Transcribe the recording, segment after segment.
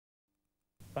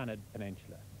FANAD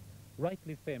Peninsula,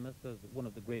 rightly famous as one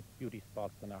of the great beauty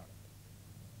spots in Ireland.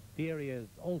 The area is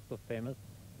also famous,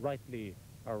 rightly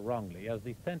or wrongly, as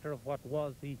the centre of what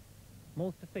was the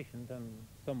most efficient and,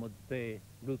 some would say,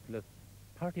 ruthless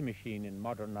party machine in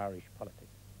modern Irish politics.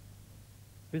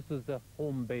 This was the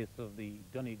home base of the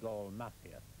Donegal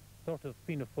Mafia, sort of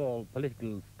Fianna Fáil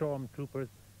political stormtroopers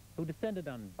who descended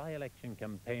on by-election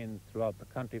campaigns throughout the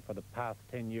country for the past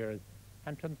 10 years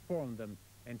and transformed them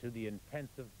into the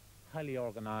intensive, highly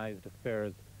organised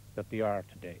affairs that they are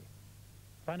today.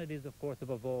 FANAD is, of course,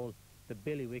 above all, the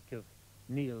bailiwick of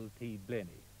Neil T.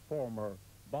 Blaney, former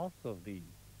boss of the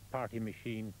party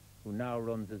machine, who now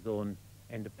runs his own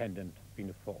independent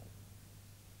Fianna Fáil.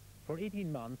 For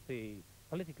 18 months, a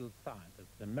political scientist,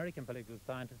 an American political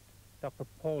scientist, Dr.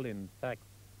 Pauline Sachs,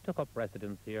 took up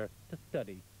residence here to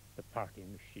study the party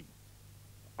machine.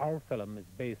 Our film is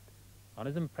based on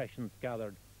his impressions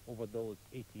gathered over those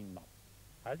 18 months.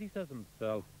 As he says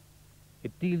himself,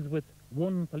 it deals with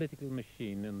one political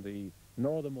machine in the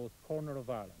northernmost corner of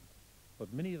Ireland,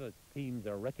 but many of its themes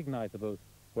are recognisable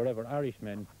wherever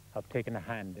Irishmen have taken a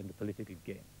hand in the political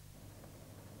game.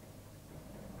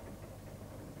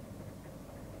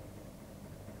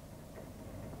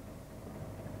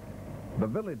 The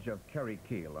village of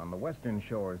Kerrykeel on the western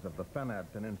shores of the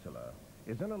FANAD Peninsula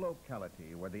is in a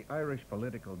locality where the Irish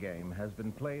political game has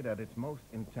been played at its most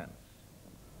intense.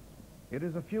 It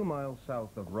is a few miles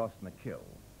south of Rosnakill,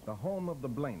 the home of the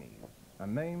Blaneys, a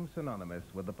name synonymous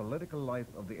with the political life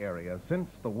of the area since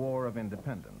the War of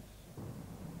Independence.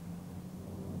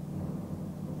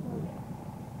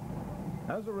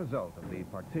 As a result of the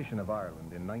partition of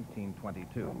Ireland in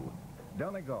 1922,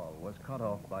 Donegal was cut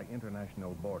off by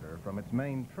international border from its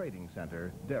main trading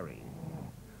centre, Derry.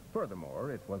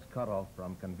 Furthermore, it was cut off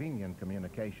from convenient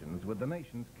communications with the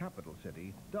nation's capital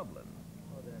city, Dublin.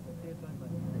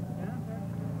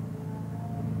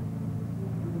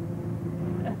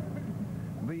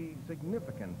 The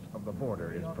significance of the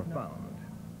border is profound.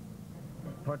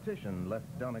 Partition left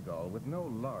Donegal with no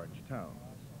large towns,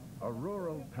 a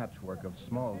rural patchwork of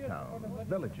small towns,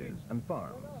 villages, and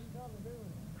farms.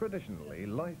 Traditionally,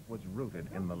 life was rooted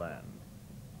in the land.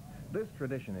 This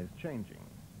tradition is changing,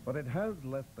 but it has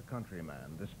left the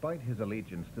countryman, despite his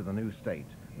allegiance to the new state,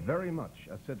 very much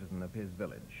a citizen of his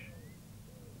village.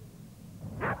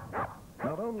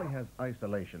 Not only has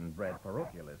isolation bred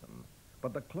parochialism,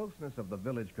 but the closeness of the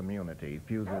village community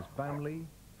fuses family,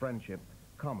 friendship,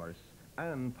 commerce,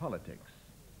 and politics,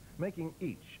 making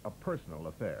each a personal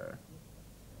affair.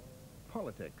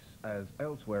 Politics, as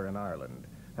elsewhere in Ireland,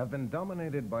 have been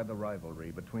dominated by the rivalry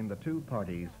between the two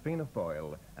parties Fianna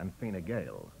Fáil and Fine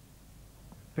Gael.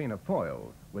 Fianna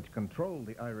Fáil, which controlled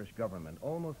the Irish government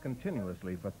almost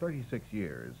continuously for 36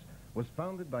 years, was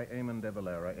founded by Eamon de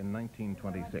Valera in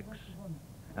 1926,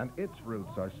 and its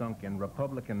roots are sunk in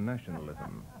Republican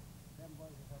nationalism.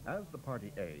 As the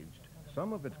party aged,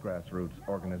 some of its grassroots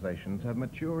organizations have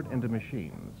matured into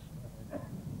machines.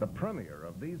 The premier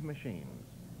of these machines,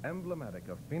 emblematic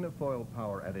of Fianna Fáil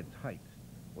power at its height,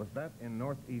 was that in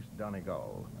northeast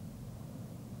Donegal.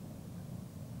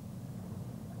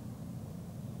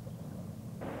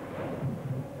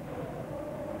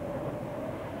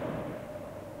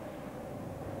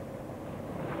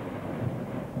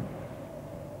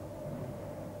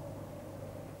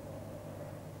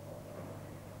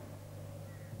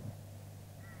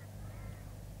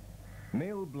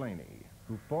 Neil Blaney,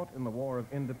 who fought in the War of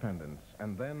Independence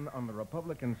and then on the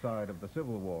Republican side of the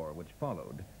Civil War which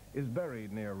followed, is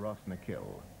buried near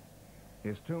Rosnakill.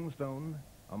 His tombstone,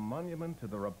 a monument to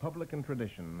the Republican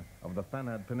tradition of the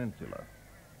FANAD Peninsula.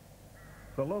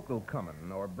 The local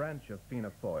common, or branch of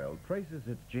Fianna Fáil, traces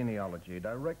its genealogy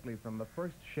directly from the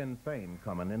first Sinn Féin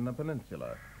common in the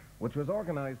peninsula, which was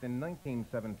organized in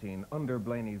 1917 under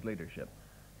Blaney's leadership.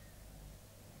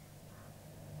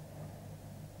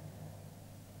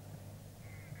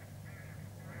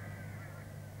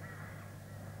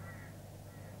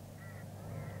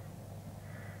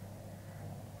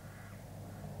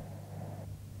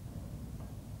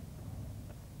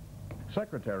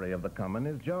 Secretary of the Common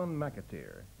is John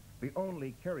McAteer, the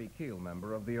only Kerrykeel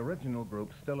member of the original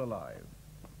group still alive.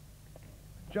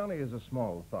 Johnny is a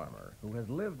small farmer who has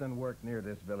lived and worked near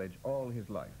this village all his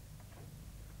life.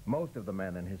 Most of the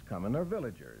men in his common are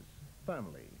villagers,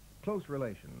 family, close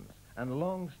relations, and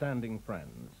long-standing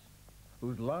friends,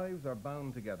 whose lives are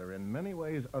bound together in many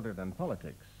ways other than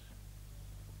politics.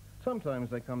 Sometimes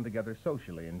they come together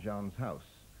socially in John's house,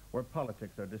 where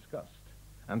politics are discussed,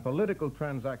 and political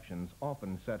transactions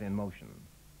often set in motion.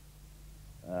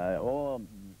 That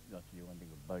you want to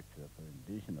go back to the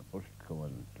foundation, the first call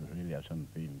was really a Sinn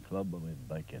Féin club with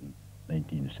back in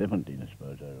 1917, I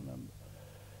suppose I remember.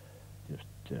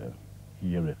 Just a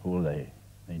year before the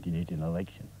 1918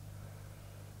 election.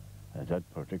 At that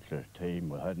particular time,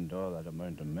 we hadn't all that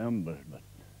amount of members, but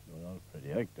they were all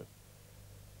pretty active.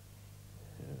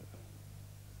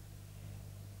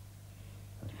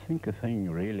 I think the thing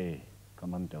really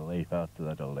come into life after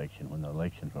that election, when the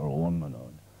elections were won and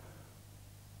on.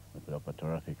 We put up a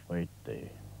terrific fight there.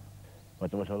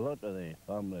 But there was a lot of the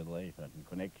family life and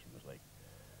connections, like,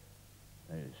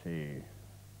 I say,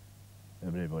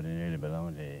 everybody nearly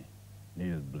belonged to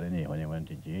Neil Blaney when he went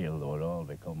to jail. They would all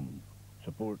become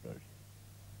supporters.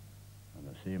 And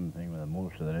the same thing with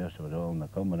most of the rest of it all, and the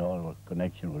common all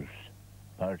connection was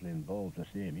partly involved the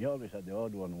same. You always had the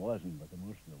odd one wasn't, but the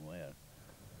most of them were.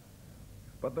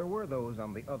 But there were those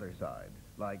on the other side,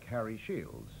 like Harry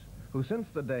Shields, who since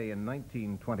the day in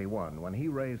 1921 when he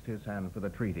raised his hand for the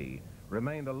treaty,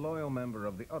 remained a loyal member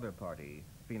of the other party,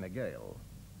 Fine Gael.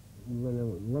 When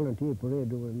a volunteer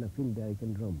parade over in the field there, I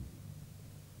can drum.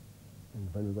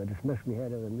 And when we got dismissed, we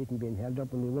had a meeting being held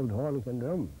up in the old hall and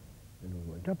drum. And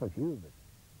we went up a few, but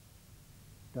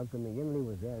Dr. McGinley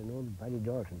was there, and old Paddy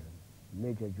Dawson, and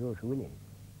Major Joe Sweeney.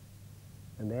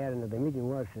 And there, and the meeting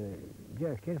was,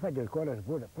 just can't find the quarter to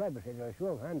put a plebiscite or a show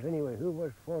of hands anyway, who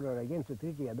was for or against the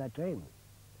treaty at that time.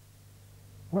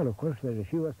 Well, of course, there's a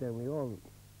few of us there, we all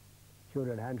showed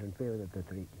our hands in favour of the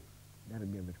treaty. That'll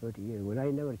be about 30 years. Well,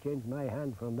 I never changed my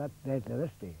hand from that day to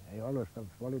this day. I always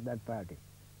followed that party.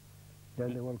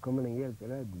 Then they were coming and yelled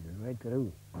right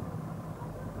through.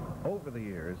 Over the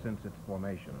years since its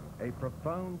formation, a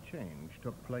profound change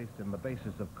took place in the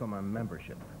basis of Cumann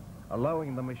membership,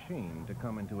 allowing the machine to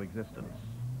come into existence.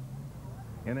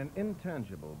 In an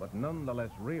intangible but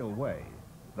nonetheless real way,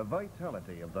 the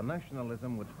vitality of the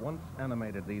nationalism which once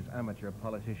animated these amateur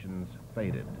politicians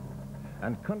faded,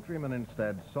 and countrymen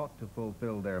instead sought to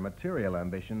fulfill their material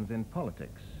ambitions in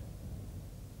politics.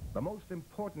 The most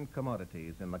important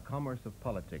commodities in the commerce of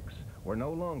politics were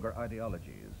no longer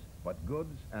ideologies, but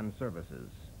goods and services.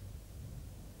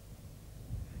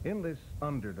 In this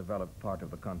underdeveloped part of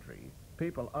the country,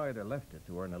 people either left it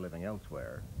to earn a living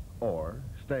elsewhere, or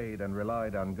stayed and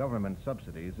relied on government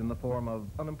subsidies in the form of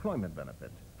unemployment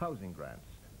benefit, housing grants,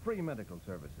 free medical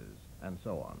services, and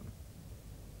so on.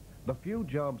 The few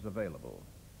jobs available,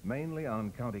 mainly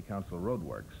on county council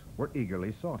roadworks, were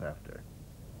eagerly sought after.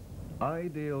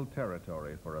 Ideal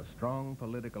territory for a strong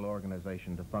political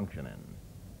organization to function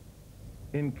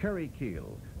in. In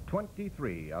Kerry-Keel,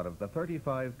 23 out of the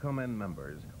 35 Cumann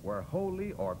members were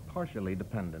wholly or partially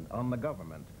dependent on the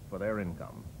government for their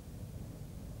income.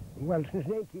 Well, since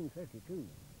 1932,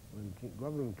 when the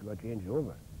government got changed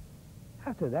over.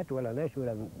 After that, well, unless you were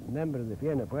a member of the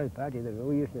FANAD party, there was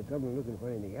no use in the trouble looking for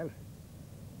anything else.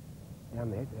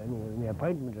 Any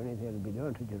appointments or anything that would be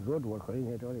done, such as road work or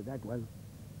anything like that, well,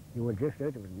 you were just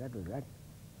out of it, and that was that.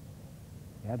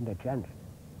 You hadn't a chance.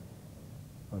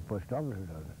 Or post officers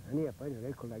or any appointment,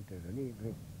 rate collectors, any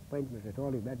appointments at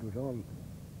all, that was all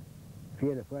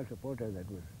FANAD supporters that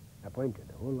was appointed,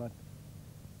 a whole lot.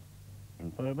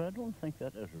 But I don't think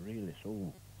that is really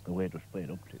so the way it was played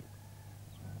up to.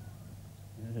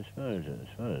 As far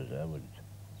as I would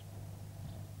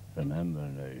remember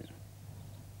now,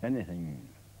 anything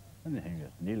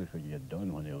that Neil could get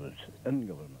done when he was in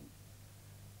government,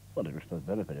 well, it was for the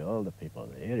benefit of all the people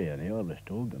of the area, and he always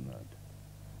told them that.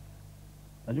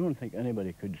 I don't think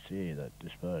anybody could say that,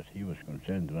 as far as he was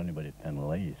concerned, that anybody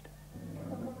penalised.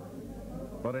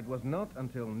 But it was not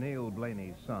until Neil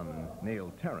Blaney's son,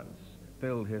 Neil Terence,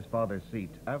 filled his father's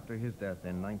seat after his death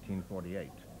in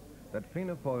 1948 that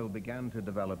Fianna Fáil began to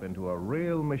develop into a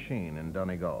real machine in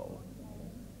Donegal.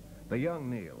 The young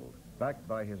Neil, backed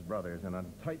by his brothers in a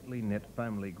tightly knit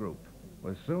family group,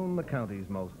 was soon the county's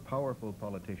most powerful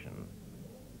politician.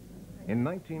 In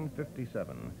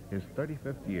 1957, his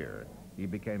 35th year, he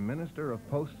became Minister of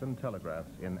Posts and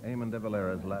Telegraphs in Eamon de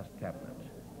Valera's last cabinet.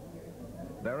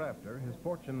 Thereafter, his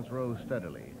fortunes rose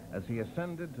steadily as he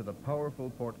ascended to the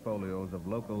powerful portfolios of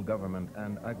local government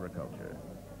and agriculture.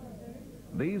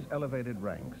 These elevated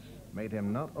ranks made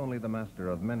him not only the master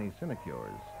of many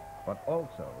sinecures, but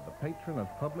also the patron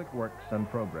of public works and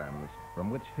programs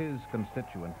from which his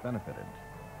constituents benefited.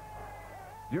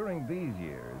 During these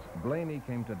years, Blaney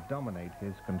came to dominate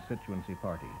his constituency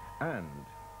party and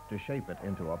to shape it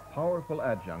into a powerful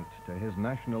adjunct to his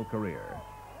national career.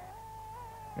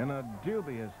 In a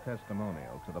dubious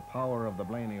testimonial to the power of the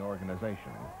Blaney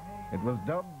organization, it was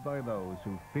dubbed by those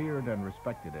who feared and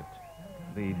respected it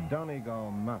the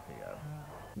Donegal Mafia.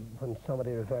 When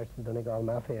somebody refers to the Donegal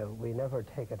Mafia, we never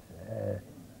take it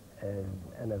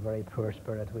in a very poor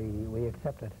spirit. We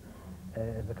accept it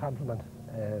as a compliment.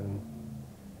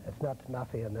 It's it's not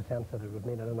mafia in the sense that it would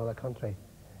mean in another country.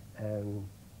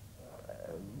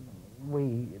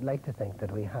 We like to think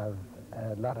that we have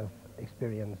a lot of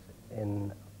experience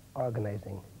in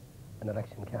organising an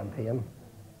election campaign,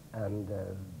 and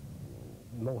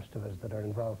most of us that are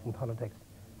involved in politics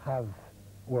have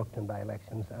worked in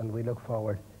by-elections, and we look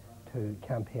forward to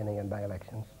campaigning in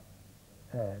by-elections.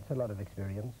 It's a lot of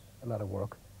experience, a lot of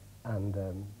work, and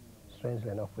strangely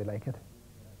enough, we like it.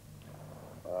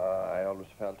 I always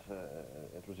felt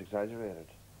it was exaggerated.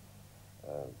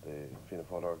 The Fianna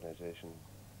Fáil organisation,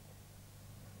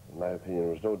 in my opinion,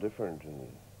 was no different in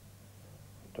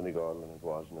Donegal than it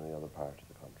was in any other part of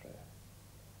the country.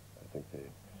 I think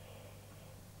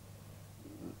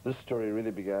this story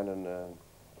really began in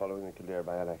following the Kildare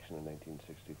by-election in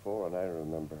 1964, and I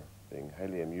remember being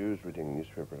highly amused reading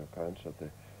newspaper accounts of the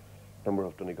number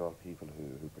of Donegal people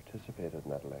who participated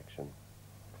in that election.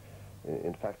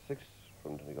 In fact, 6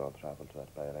 from Donegal travelled to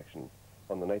that by-election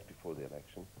on the night before the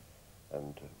election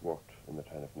and worked in the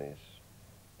town of Naas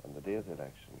on the day of the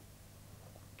election.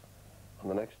 On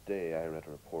the next day, I read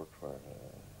a report where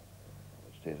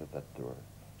it stated that there were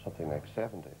something like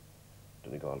 70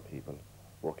 Donegal people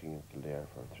working in Kildare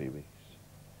for 3 weeks.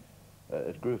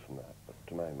 It grew from that, but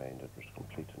to my mind it was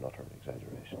complete and utter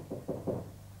exaggeration.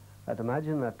 I'd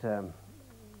imagine that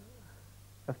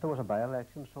if there was a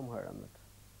by-election somewhere and that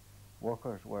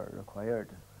workers were required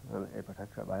in a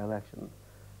particular by-election,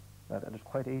 that it is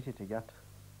quite easy to get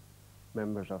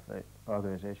members of the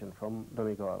organisation from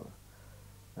Donegal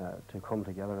to come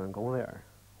together and go there,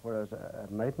 whereas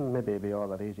it mightn't maybe be all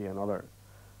that easy in other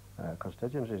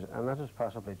constituencies, and that is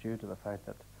possibly due to the fact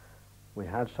that we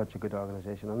had such a good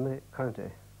organisation in the county.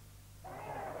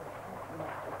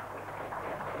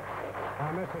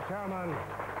 Mr. Chairman,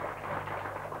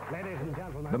 ladies and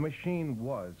gentlemen. The machine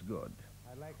was good,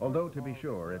 although to be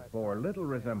sure it bore little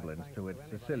resemblance to its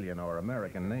Sicilian or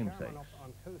American namesakes.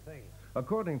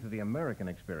 According to the American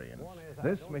experience,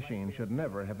 this machine should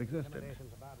never have existed,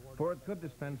 for it could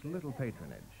dispense little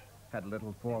patronage, had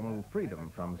little formal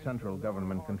freedom from central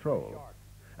government control,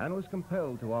 and was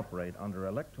compelled to operate under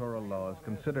electoral laws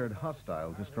considered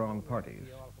hostile to strong parties.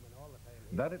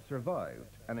 That it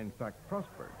survived, and in fact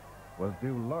prospered, was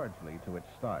due largely to its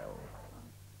style.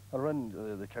 Around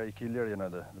the Kerry-Keel area,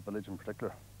 the village in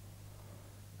particular,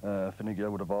 Fine Gael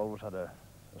would have always had a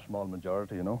small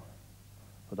majority,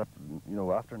 But that,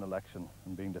 after an election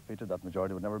and being defeated, that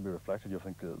majority would never be reflected. You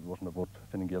think it wasn't a vote,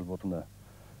 Fine Gael vote in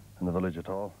the village at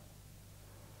all.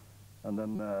 And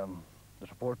then the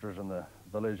supporters in the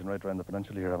village and right around the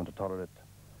peninsula here having to tolerate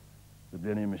the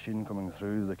Blaney machine coming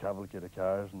through, the cavalcade of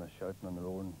cars and the shouting and the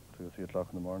roaring 2 or 3 o'clock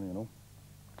in the morning, So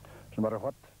no matter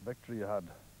what victory you had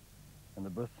in the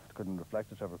booth, it couldn't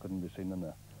reflect itself or couldn't be seen in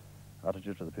the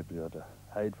attitudes of the people. You had to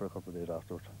hide for a couple of days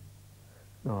afterwards.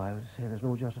 No, I would say there's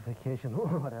no justification or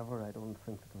whatever. I don't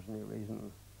think that there was any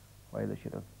reason why they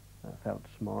should have felt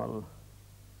small.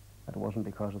 It wasn't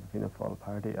because of the Fianna Fáil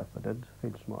party. If they did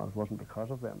feel small, it wasn't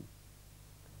because of them.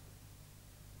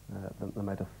 They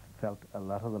might have felt, a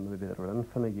lot of them maybe that were in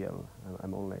Fine Gael, and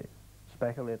I'm only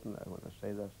speculating when I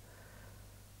say this,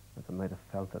 that they might have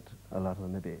felt that a lot of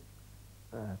them maybe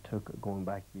took, going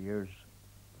back years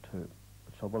to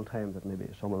troubled times, that maybe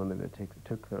some of them maybe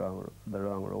took the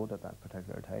wrong road at that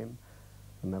particular time,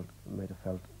 and might have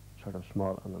felt sort of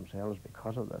small on themselves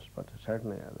because of this. But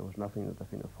certainly there was nothing that the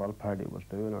Fianna Fáil party was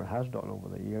doing or has done over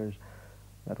the years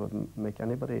that would make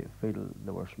anybody feel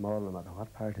they were small no matter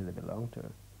what party they belonged to.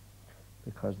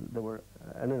 Because there were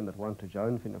anyone that wanted to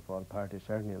join Fianna Fáil party,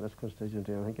 certainly in this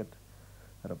constituency, I think it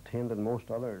obtained, and most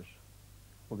others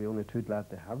would be only too glad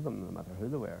to have them, no matter who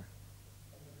they were.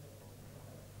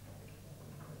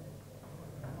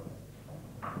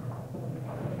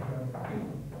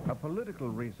 A political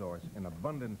resource in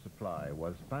abundant supply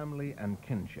was family and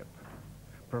kinship,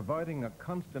 providing a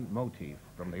constant motif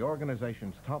from the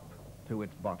organization's top to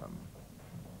its bottom.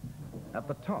 At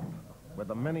the top were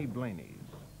the many Blaneys,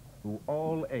 who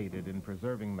all aided in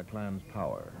preserving the clan's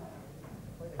power.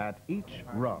 At each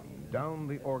rung down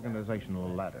the organizational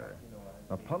ladder,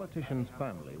 a politician's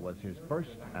family was his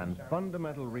first and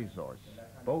fundamental resource,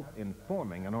 both in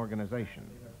forming an organization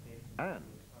and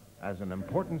as an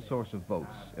important source of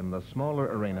votes in the smaller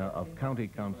arena of county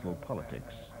council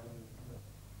politics.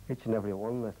 Each and every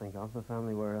one, I think, of the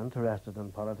family were interested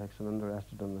in politics and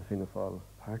interested in the Fianna Fáil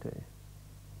party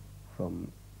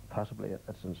from possibly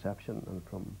its inception, and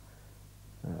from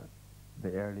the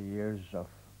early years of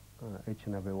each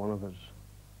and every one of us,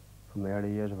 from the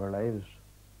early years of our lives,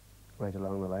 right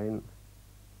along the line,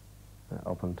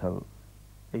 up until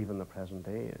even the present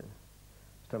day,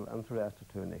 still interested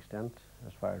to an extent,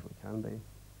 as far as we can be.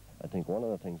 I think one of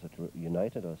the things that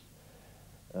united us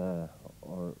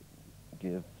or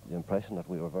gave the impression that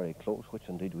we were very close, which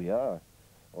indeed we are,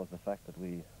 was the fact that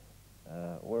we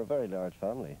were a very large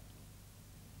family.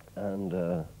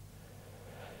 And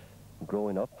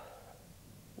growing up,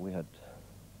 we had,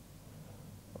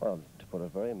 well, to put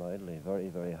it very mildly, very,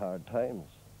 very hard times.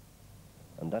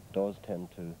 And that does tend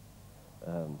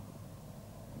to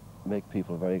make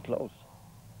people very close.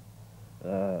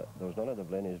 There was none of the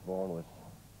Blaneys born with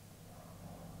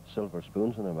silver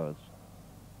spoons in their mouths.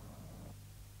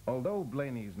 Although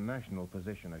Blaney's national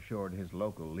position assured his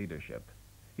local leadership,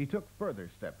 he took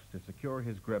further steps to secure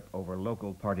his grip over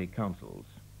local party councils.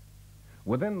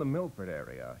 Within the Milford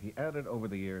area, he added over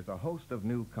the years a host of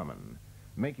new common,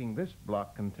 making this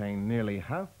block contain nearly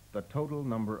half the total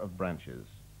number of branches,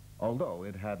 although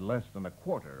it had less than a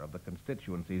quarter of the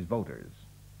constituency's voters.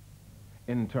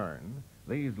 In turn,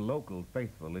 these local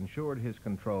faithful ensured his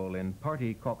control in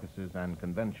party caucuses and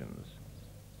conventions.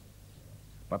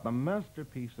 But the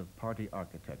masterpiece of party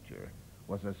architecture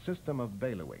was a system of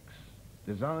bailiwicks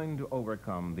designed to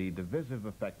overcome the divisive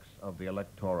effects of the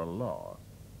electoral law.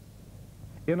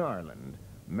 In Ireland,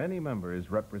 many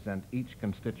members represent each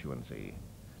constituency,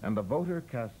 and the voter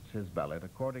casts his ballot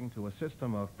according to a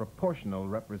system of proportional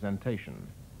representation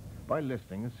by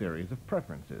listing a series of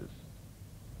preferences.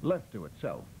 Left to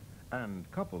itself, and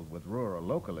coupled with rural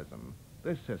localism,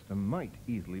 this system might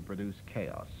easily produce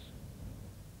chaos.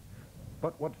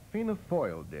 But what Fianna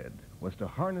Fáil did was to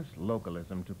harness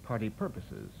localism to party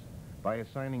purposes by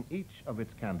assigning each of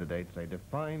its candidates a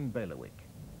defined bailiwick.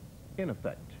 In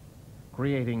effect,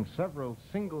 creating several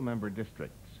single-member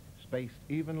districts spaced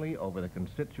evenly over the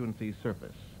constituency's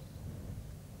surface.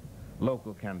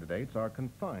 Local candidates are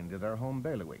confined to their home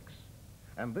bailiwicks,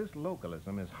 and this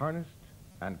localism is harnessed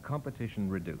and competition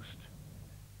reduced.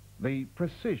 The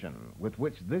precision with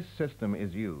which this system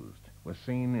is used was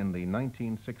seen in the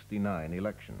 1969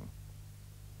 election.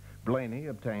 Blaney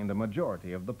obtained a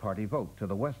majority of the party vote to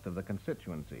the west of the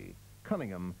constituency,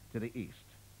 Cunningham to the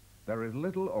east. There is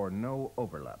little or no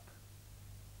overlap.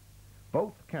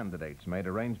 Both candidates made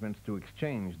arrangements to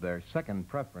exchange their second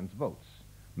preference votes,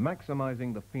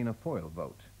 maximizing the Fianna Fáil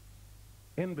vote.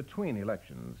 In between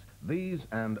elections, these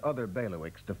and other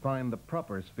bailiwicks define the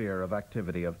proper sphere of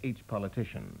activity of each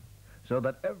politician, so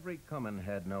that every common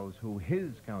head knows who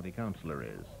his county councillor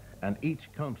is, and each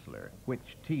councillor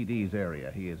which TD's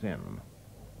area he is in.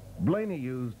 Blaney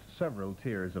used several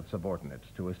tiers of subordinates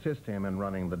to assist him in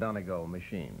running the Donegal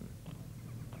machine.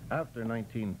 After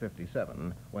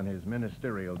 1957, when his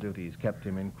ministerial duties kept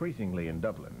him increasingly in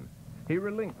Dublin, he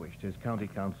relinquished his county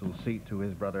council seat to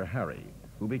his brother Harry,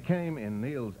 who became, in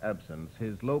Neil's absence,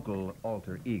 his local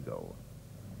alter ego.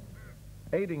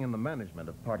 Aiding in the management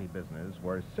of party business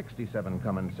were 67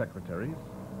 common secretaries,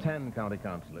 10 county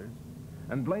councillors,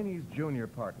 and Blaney's junior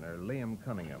partner, Liam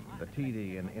Cunningham, the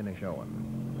TD in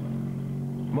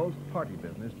Inishowen. Most party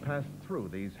business passed through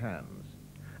these hands,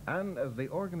 and as the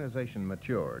organization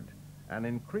matured, an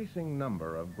increasing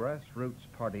number of grassroots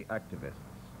party activists,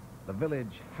 the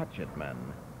village hatchet men,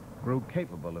 grew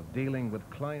capable of dealing with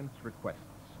clients' requests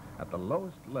at the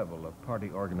lowest level of party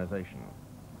organization.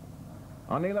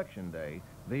 On election day,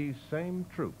 these same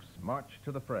troops marched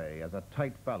to the fray as a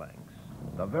tight phalanx,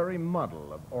 the very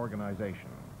model of organization.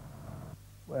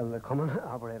 Well, the common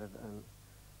operated in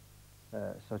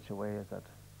such a way as that,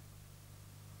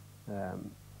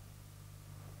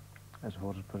 I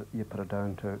suppose you put it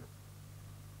down to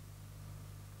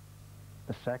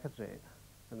the secretary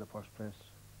in the first place.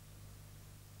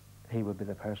 He would be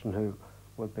the person who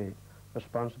would be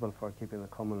responsible for keeping the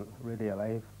common really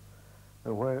alive.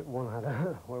 And where one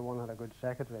had a good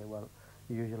secretary, well,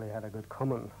 you usually had a good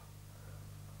common.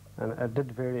 And it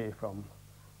did vary from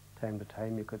time to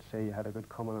time. You could say you had a good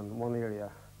common in one area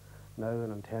now,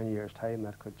 and in 10 years' time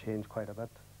that could change quite a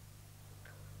bit.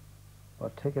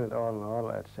 But taking it all in all,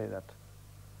 I'd say that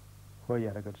where you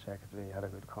had a good secretary, you had a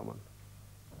good common.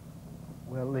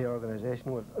 Well, the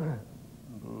organisation would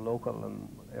local, and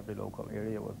every local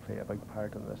area would play a big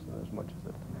part in this, and as much as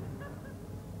that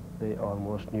they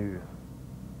almost knew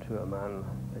to a man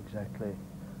exactly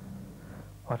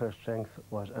what their strength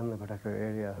was in the particular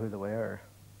area, who they were.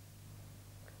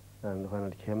 And when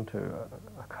it came to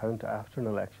a count after an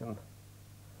election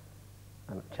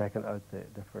and checking out the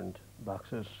different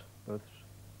boxes, booths,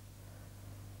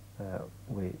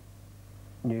 we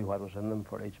knew what was in them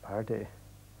for each party,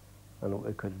 and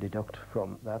we could deduct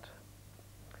from that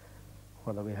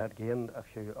whether we had gained a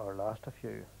few or lost a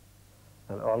few,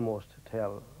 and almost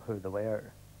tell who they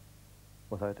were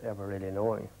without ever really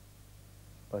knowing.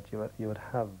 But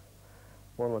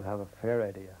one would have a fair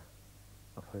idea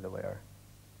of who they were.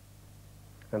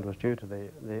 And it was due to the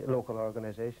local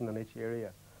organisation in each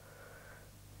area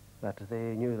that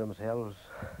they knew themselves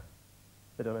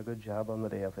they'd done a good job on the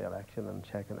day of the election in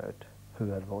checking out who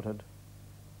had voted.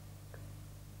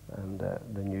 And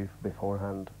they knew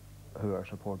beforehand who our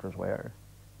supporters were.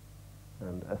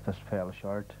 And if this fell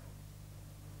short,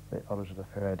 the others had a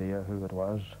fair idea who it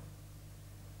was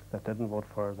that didn't vote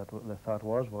for us, that they thought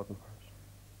was voting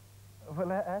for us.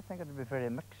 Well, I think it would be very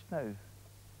mixed now.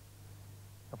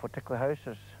 Of particular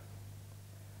houses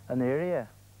in the area.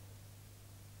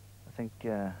 I think,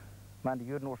 Mandy,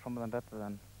 you'd know some of them better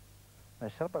than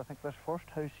myself, but I think this first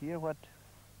house here, what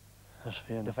That's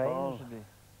Fianna defines Fáil. would be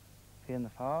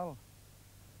Fianna Fáil,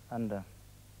 and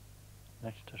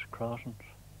Next is Crossings.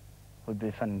 would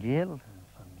be Fine Gael.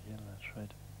 Fine, that's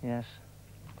right. Yes.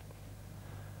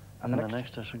 And the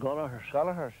next is Gallaghers.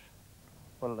 Gallaghers.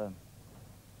 Well,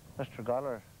 Mr.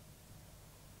 Gallagher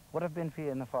would have been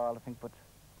Fianna Fáil, I think, but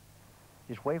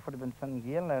his wife would have been Fine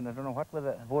Gael now, and I don't know what they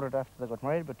voted after they got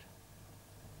married, but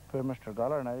poor Mr.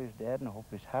 Gallagher now is dead, and I hope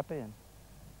he's happy, and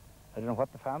I don't know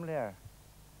what the family are.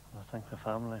 I think the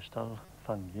family's still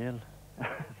Fine Gael.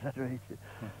 Is that right?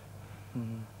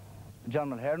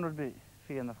 John Mulhern would be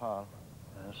Fianna Fáil.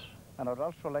 Yes. And I'd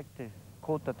also like to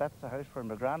quote that that's the house where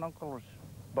my granduncle was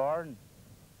born,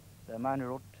 the man who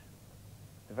wrote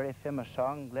the very famous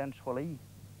song, Glen Swilly.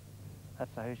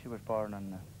 That's the house he was born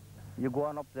in. You go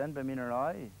on up then by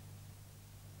Minerai.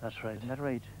 That's right. Isn't that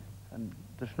right? And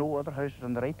there's no other houses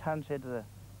on the right-hand side of the...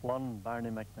 One, Barney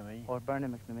McNamee. Or Blaney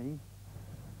McNamee.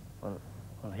 Well,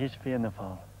 he's Fianna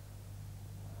Fáil.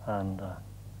 And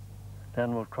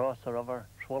then we'll cross the river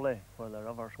Swilly, where the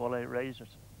river Swilly rises.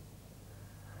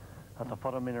 At the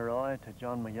foot of Minerai to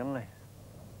John McGinley.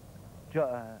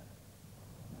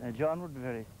 John would be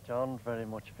very... John's very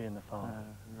much Fianna Fáil.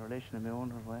 relation of my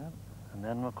own as well. And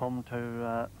then we'll come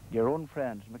to Your own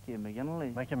friends, Mickey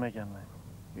McGinley. Mickey McGinley.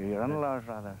 Your in-laws,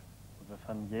 rather. The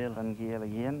Fine Gael. Fine Gael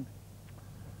again.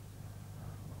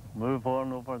 Move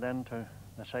on over then to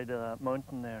the side of that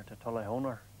mountain there to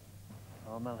Tullyhoner.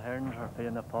 All Mulherns are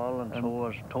Fianna Fáil, and so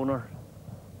is Toner.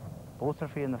 Both are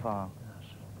Fianna Fáil.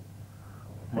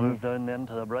 Yes. Move down then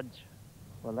to the bridge.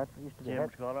 Well, that used to be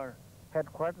James Gallagher.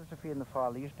 headquarters of Fianna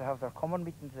Fáil. They used to have their common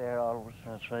meetings there always.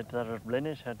 That's right, that is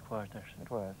Blaney's headquarters.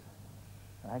 It was.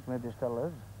 I think maybe it still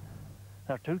is.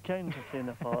 There are two kinds of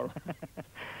Fianna Fáil.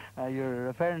 You're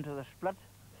referring to the split.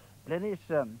 Blaney's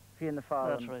Fianna Fáil.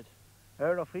 That's and right.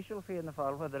 our official Fianna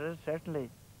Fáil, where there is certainly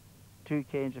two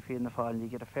kinds of Fianna Fáil, and you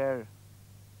get a fair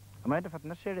amount of it in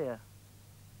this area.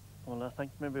 Well, I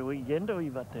think maybe we gained a wee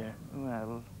bit there.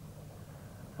 Well,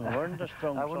 We weren't as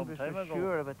strong I some wouldn't be time so ago.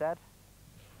 sure about that.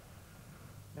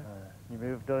 You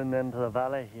move down then to the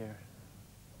valley here.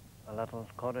 A little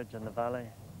cottage in the valley.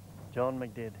 John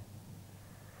McDade.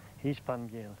 He's Fine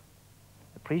Gael.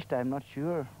 The priest, I'm not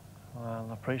sure. Well,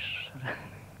 the priest,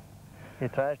 he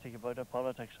tries to keep out of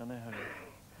politics anyhow.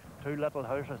 Two little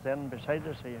houses then beside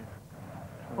us here.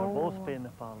 And they're both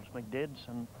Fianna Fáils, McDade's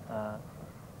and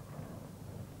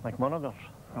McMonagall's.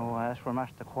 Oh, that's where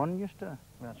Master Quan used to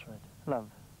That's right. live.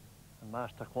 And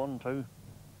Master Quan too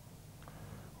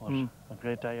was a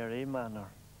great IRA man,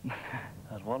 or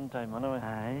at one time anyway.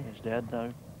 Aye. He's dead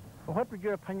now. Well, what would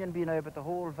your opinion be now about the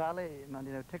whole valley, man?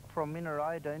 You know, take from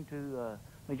Minerai down to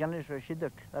McGinley's or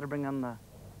Shidduch. That'll bring on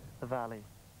the valley.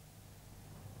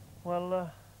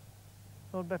 Well,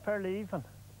 it would be fairly even.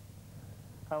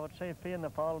 I would say Fianna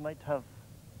Fáil might have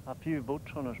a few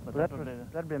votes on us, but Well,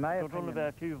 that'd be my it would only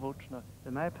opinion. be a few votes now.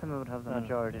 In my opinion, would have the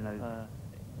majority now.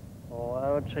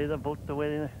 I would say they vote the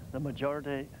way the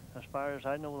majority, as far as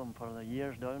I know them for the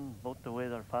years down, vote the way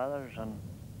their fathers and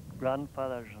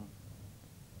grandfathers and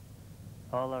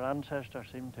all their ancestors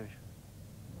seem to.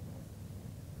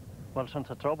 Well, since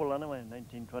the trouble anyway, in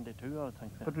 1922, I would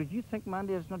think. But would you think,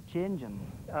 Mandy, it's not changing?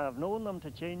 I've known them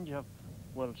to change if,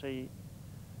 well, say,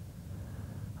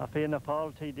 a Fianna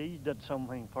Fáil TD did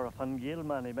something for a Fine Gael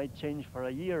man, he might change for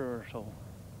a year or so.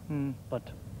 But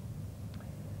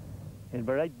he'll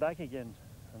be right back again,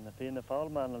 and the Fianna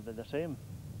Fáil man will be the same.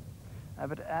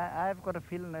 But I've got a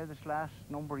feeling now this last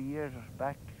number of years,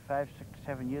 back 5, 6,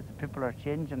 7 years, that people are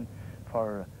changing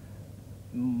for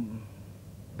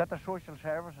better social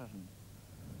services and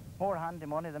more handy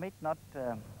money. They might not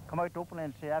come out openly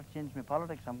and say, I've changed my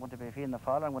politics, I'm going to be Fianna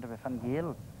Fáil, I'm going to be Fine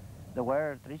Gael. They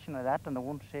were traditionally that, and they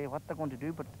won't say what they're going to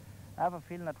do, but I have a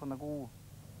feeling that when they go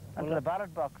into the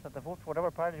ballot box, that they vote for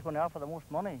whatever party is going to offer the most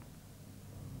money.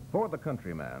 For the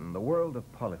countryman, the world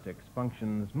of politics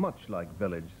functions much like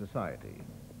village society.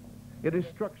 It is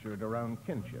structured around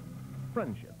kinship,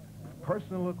 friendship,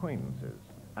 personal acquaintances,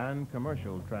 and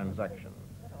commercial transactions.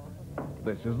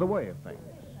 This is the way of things,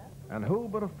 And who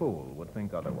but a fool would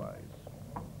think otherwise?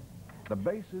 The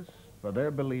basis for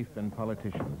their belief in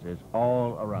politicians is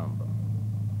all around them.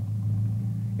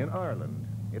 In Ireland,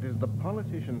 it is the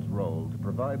politician's role to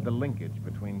provide the linkage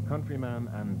between countryman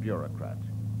and bureaucrat.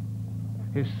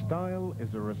 His style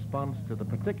is a response to the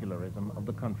particularism of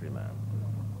the countryman.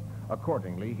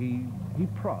 Accordingly, he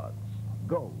prods,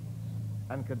 goads,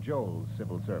 and cajoles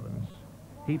civil servants.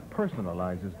 He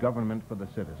personalizes government for the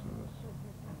citizens.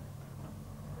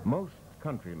 Most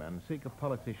countrymen seek a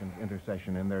politician's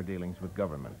intercession in their dealings with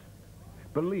government,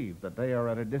 believe that they are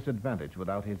at a disadvantage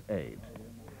without his aid,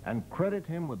 and credit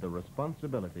him with the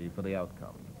responsibility for the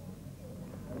outcome.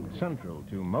 Central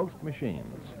to most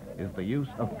machines is the use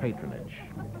of patronage.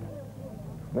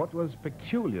 What was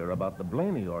peculiar about the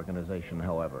Blaney organization,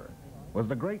 however, was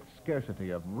the great scarcity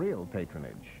of real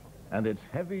patronage and its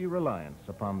heavy reliance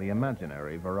upon the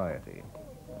imaginary variety.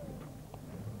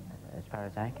 As far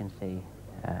as I can see,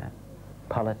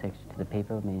 politics to the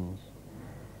people means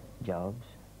jobs,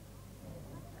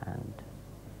 and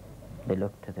they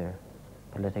look to their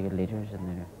political leaders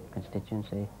and their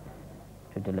constituency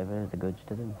to deliver the goods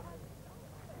to them.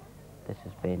 This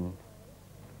has been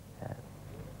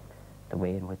the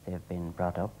way in which they've been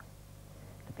brought up.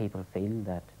 The people feel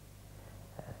that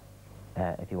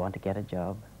if you want to get a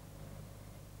job,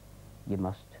 you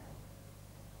must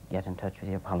get in touch with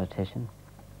your politician.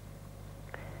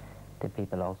 The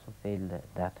people also feel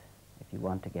that if you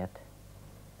want to get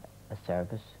a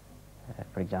service,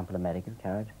 for example, a medical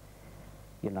card,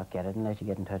 you'll not get it unless you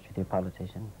get in touch with your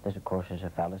politician. This, of course, is a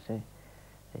fallacy.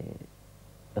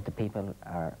 But the people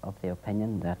are of the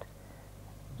opinion that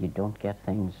you don't get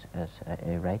things as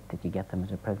a right, that you get them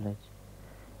as a privilege.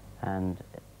 And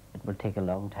it will take a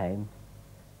long time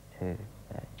to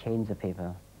change the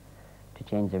people, to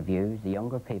change their views. The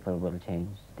younger people will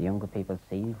change. The younger people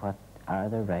see what are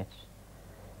their rights,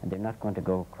 and they're not going to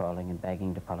go crawling and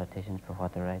begging the politicians for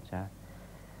what their rights are.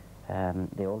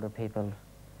 The older people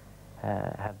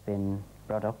have been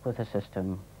brought up with a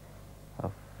system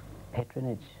of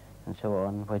patronage and so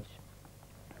on, which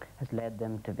has led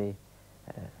them to be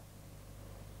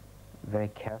very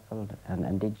careful, and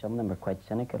indeed some of them are quite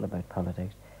cynical about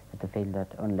politics, that they feel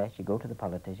that unless you go to the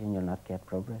politician, you'll not get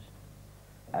progress.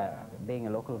 Being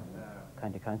a local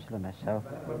county councillor myself,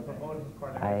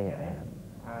 I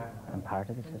am part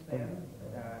of the system,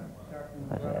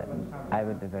 but I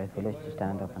would be very foolish to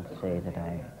stand up and say that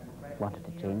I wanted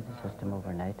to change the system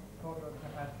overnight.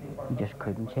 You just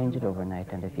couldn't change it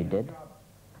overnight, and if you did,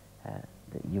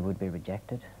 you would be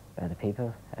rejected by the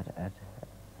people at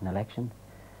an election.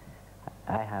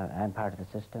 I'm part of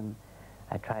the system.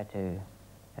 I try to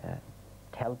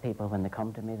tell people when they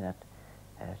come to me that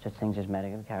such things as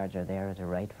medical cards are there as a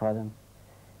right for them,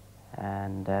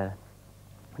 and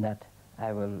that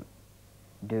I will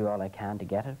do all I can to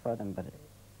get it for them, but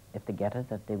if they get it,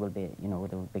 that they will be, they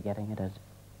will be getting it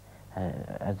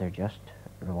as their just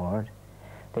reward.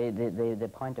 The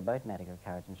point about medical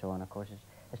cards and so on, of course,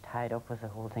 is tied up with the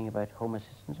whole thing about home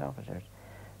assistance officers,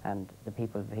 and the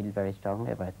people feel very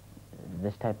strongly about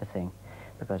this type of thing,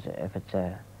 because if it's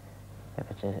a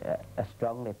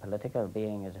strongly political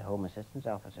being as a home assistance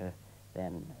officer,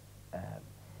 then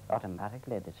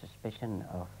automatically the suspicion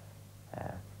of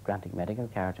granting medical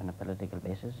cards on a political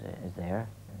basis is there.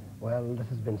 Well, this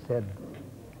has been said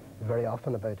very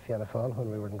often about Fianna Fáil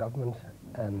when we were in government,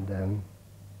 and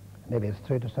maybe it's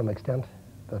true to some extent,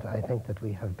 but I think that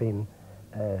we have been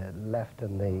left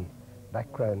in the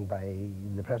background by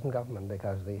the present government,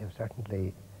 because they have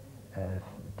certainly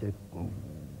took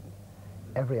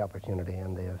every opportunity,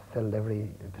 and they have filled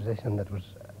every position that was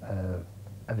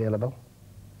available.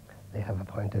 They have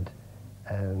appointed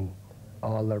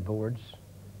all their boards,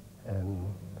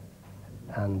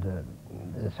 and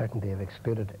they certainly have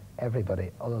excluded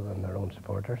everybody other than their own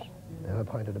supporters. They've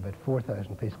appointed about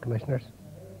 4,000 police commissioners,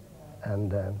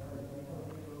 and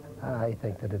I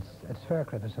think that it's fair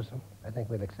criticism. I think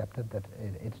we'll accept it, that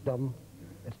it's done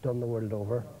the world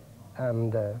over,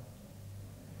 and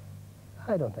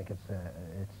I don't think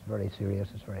it's very serious,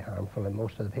 it's very harmful, and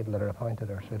most of the people that are appointed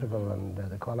are suitable and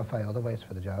they qualify otherwise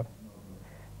for the job.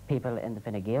 People in the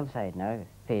Fine Gael side now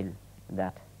feel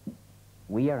that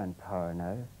we are in power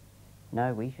now.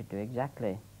 Now we should do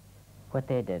exactly what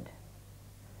they did,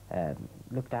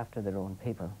 looked after their own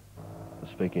people.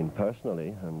 Speaking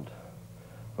personally, and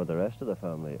for the rest of the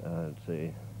family, I'd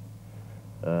say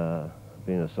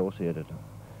being associated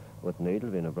with Neil,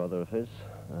 being a brother of his,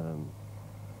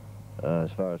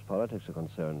 as far as politics are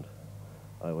concerned,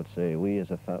 I would say we as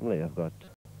a family have got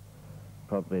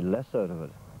probably less out of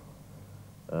it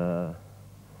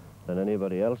than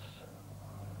anybody else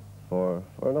for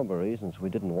a number of reasons. We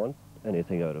didn't want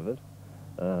anything out of it.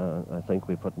 I think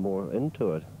we put more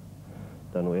into it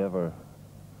than we ever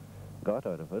got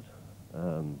out of it.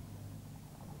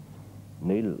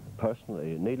 Neil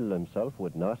himself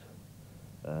would not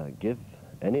give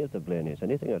any of the Blaneys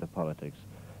anything out of politics,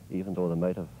 even though they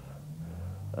might have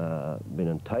been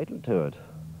entitled to it.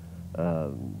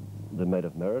 They might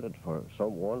have merited for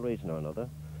some one reason or another,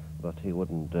 but he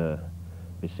wouldn't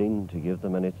be seen to give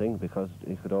them anything, because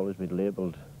he could always be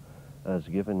labelled as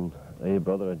giving a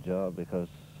brother a job because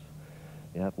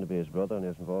he happened to be his brother and he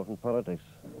was involved in politics.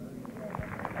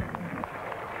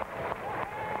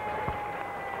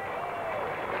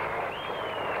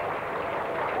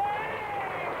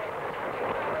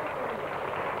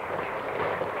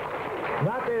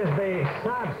 That is the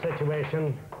sad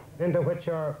situation into which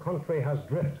our country has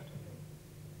drifted.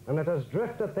 And it has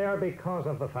drifted there because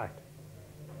of the fact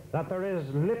that there is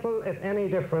little, if any,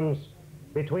 difference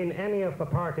between any of the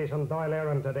parties in Dáil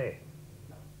Éireann today.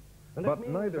 But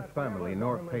neither family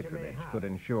nor patronage could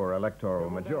ensure electoral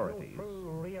majorities.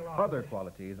 Other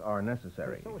qualities are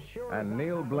necessary, and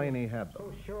Neil Blaney had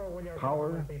them: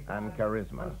 power and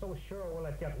charisma.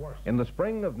 In the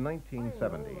spring of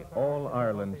 1970, all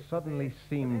Ireland suddenly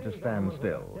seemed to stand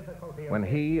still when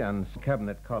he and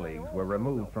cabinet colleagues were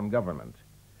removed from government,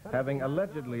 having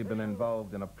allegedly been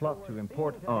involved in a plot to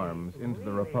import arms into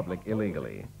the Republic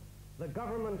illegally.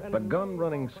 The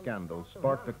gun-running scandal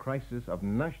sparked a crisis of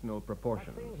national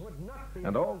proportions,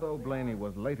 and although Blaney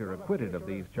was later acquitted of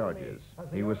these charges,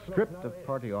 he was stripped of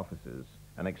party offices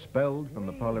and expelled from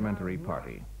the parliamentary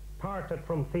party. Parted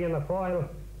from Fianna Fáil,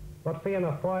 but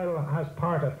Fianna Fáil has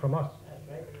parted from us.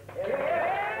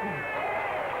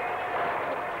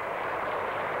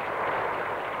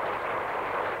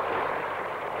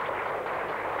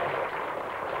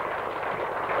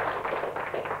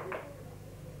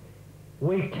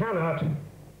 We cannot,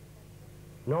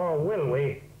 nor will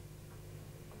we,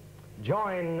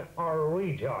 join or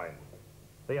rejoin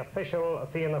the official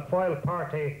Fianna Fáil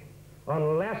party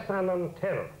unless and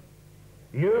until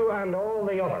you and all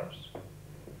the others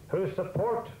who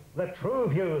support the true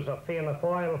views of Fianna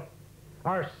Fáil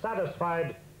are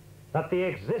satisfied that the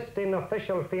existing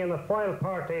official Fianna Fáil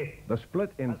party... The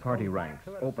split in party ranks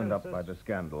opened up by the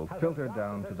scandal filtered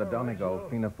down to the Donegal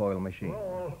Fianna Fáil machine,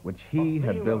 which he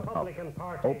had built up,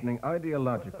 opening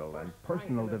ideological and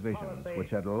personal divisions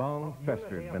which had long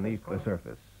festered beneath the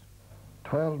surface.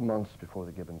 12 months before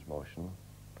the Gibbons motion,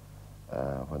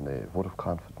 when the vote of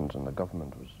confidence in the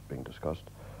government was being discussed,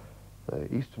 the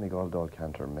East Donegal Dáil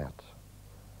Cantor met,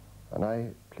 and I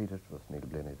pleaded with Neil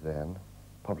Blaney then,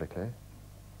 publicly,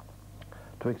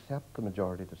 to accept the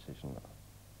majority decision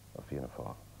of Fianna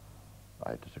Fáil.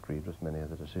 I disagreed with many of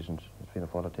the decisions that Fianna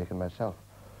Fáil had taken myself,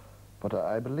 but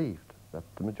I believed that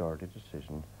the majority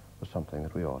decision was something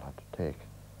that we all had to take.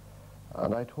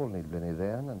 And I told Neil Blaney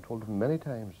then, and told him many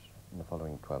times in the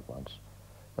following 12 months,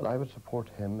 that I would support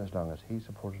him as long as he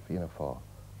supported Fianna Fáil.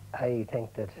 I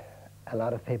think that a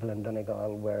lot of people in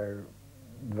Donegal were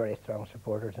very strong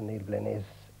supporters of Neil Blaney's,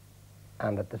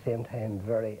 and at the same time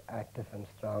very active and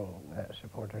strong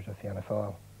supporters of Fianna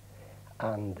Fáil.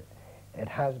 And it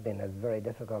has been a very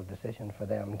difficult decision for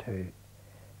them to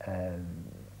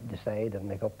decide and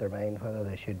make up their mind whether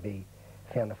they should be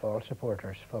Fianna Fáil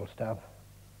supporters, full stop,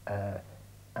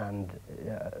 and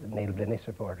Neil Blaney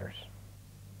supporters.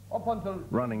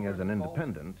 Running as an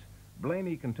independent,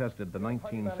 Blaney contested the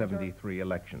 1973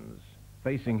 elections,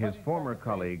 facing his former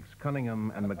colleagues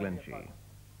Cunningham and McGlinchey.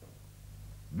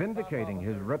 Vindicating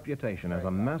his reputation as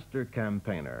a master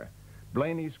campaigner,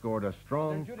 Blaney scored a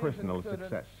strong personal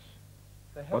success.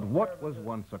 But what was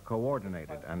once a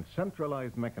coordinated and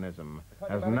centralized mechanism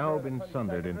has now been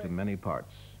sundered into many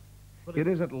parts. It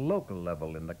is at local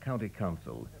level in the county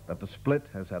council that the split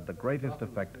has had the greatest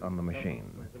effect on the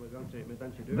machine.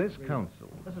 This council,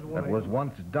 that was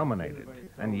once dominated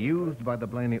and used by the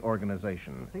Blaney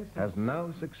organization, has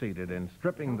now succeeded in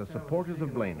stripping the supporters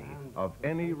of Blaney of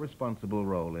any responsible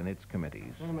role in its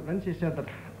committees. Lindsay said that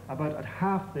about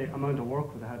half the amount of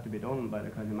work would have to be done by the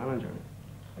county manager.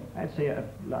 I'd say a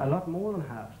lot more than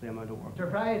half the amount of work.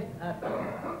 Surprised at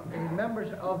the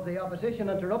members of the opposition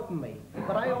interrupting me,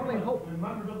 but I only hope...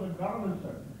 Members of the government,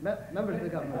 sir. Members of the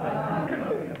government.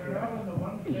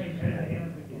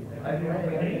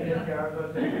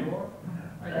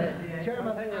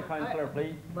 Chairman, Councillor,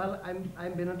 please. Well,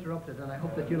 I'm being interrupted, and I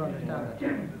hope that you'll understand that.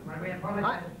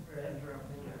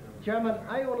 Chairman,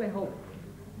 I only hope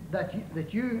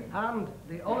that you and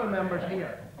the other members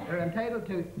here are entitled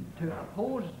to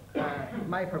oppose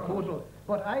my proposal,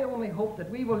 but I only hope that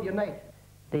we will unite.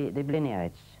 The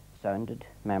Blaneyites sounded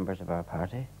members of our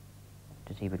party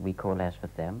to see would we coalesce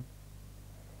with them.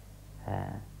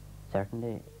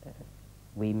 Certainly,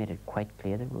 we made it quite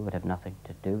clear that we would have nothing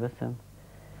to do with them.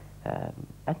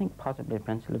 I think possibly,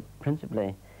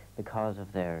 principally because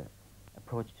of their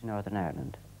approach to Northern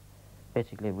Ireland.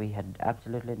 Basically, we had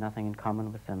absolutely nothing in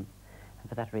common with them, and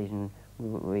for that reason,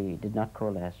 we did not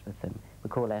coalesce with them. We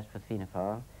coalesced with Fianna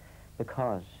Fáil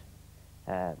because,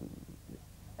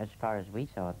 as far as we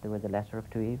saw it, they were the lesser of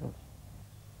two evils.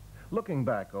 Looking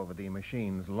back over the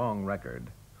machine's long record,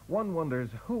 one wonders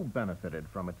who benefited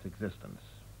from its existence.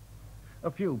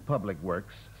 A few public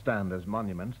works stand as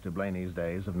monuments to Blaney's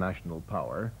days of national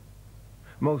power.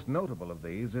 Most notable of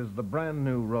these is the brand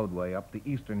new roadway up the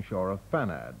eastern shore of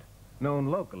FANAD, known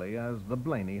locally as the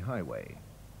Blaney Highway.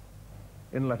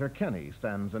 In Letterkenny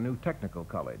stands a new technical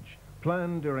college,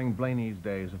 planned during Blaney's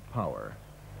days of power.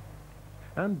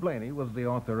 And Blaney was the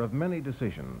author of many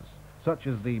decisions, such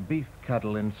as the Beef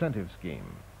Cattle Incentive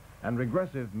Scheme and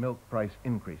regressive milk price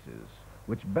increases,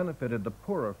 which benefited the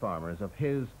poorer farmers of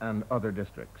his and other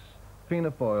districts, Fianna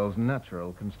Fáil's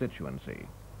natural constituency.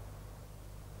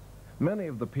 Many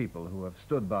of the people who have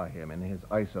stood by him in his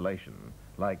isolation,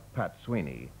 like Pat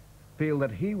Sweeney, feel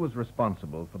that he was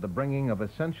responsible for the bringing of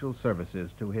essential services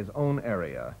to his own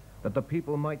area that the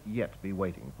people might yet be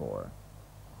waiting for.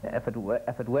 If it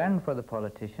weren't for the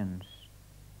politicians,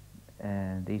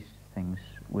 these things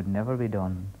would never be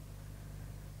done.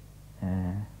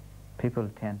 People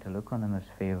tend to look on them as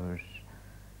favours,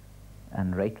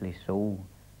 and rightly so,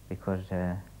 because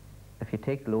if you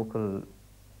take local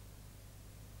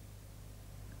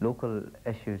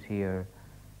issues here,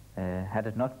 had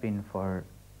it not been for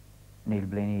Neil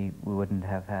Blaney, we wouldn't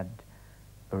have had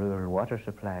a rural water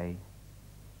supply.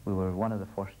 We were one of the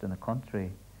first in the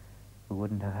country. We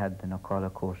wouldn't have had the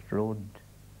Knockalla Coast Road.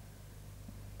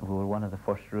 We were one of the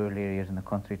first rural areas in the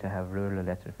country to have rural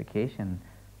electrification,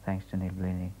 thanks to Neil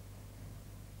Blaney.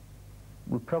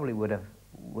 We probably would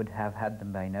have had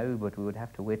them by now, but we would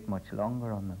have to wait much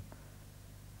longer on them,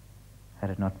 had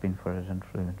it not been for his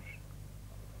influence.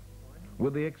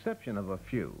 With the exception of a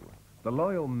few, the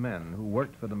loyal men who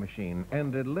worked for the machine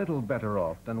ended little better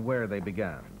off than where they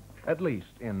began, at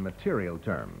least in material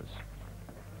terms.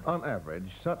 On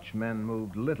average, such men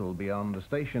moved little beyond the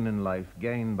station in life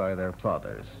gained by their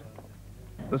fathers.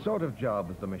 The sort of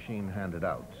jobs the machine handed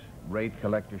out, rate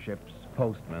collectorships,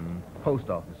 postmen, post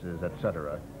offices,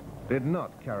 etc., did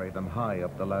not carry them high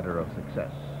up the ladder of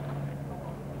success.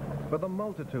 For the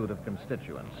multitude of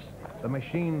constituents, the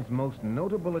machine's most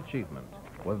notable achievement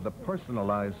was the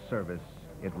personalized service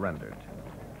it rendered.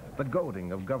 The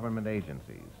goading of government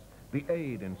agencies, the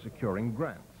aid in securing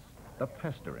grants, the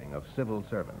pestering of civil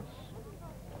servants.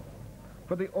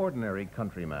 For the ordinary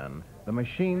countryman, the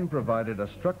machine provided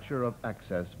a structure of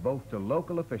access both to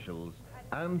local officials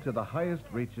and to the highest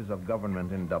reaches of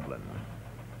government in Dublin.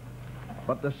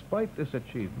 But despite this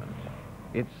achievement,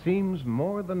 it seems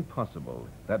more than possible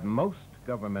that most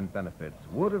government benefits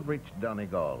would have reached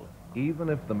Donegal even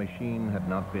if the machine had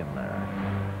not been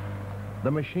there.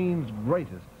 The machine's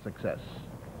greatest success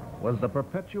was the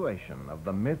perpetuation of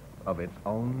the myth of its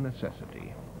own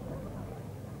necessity.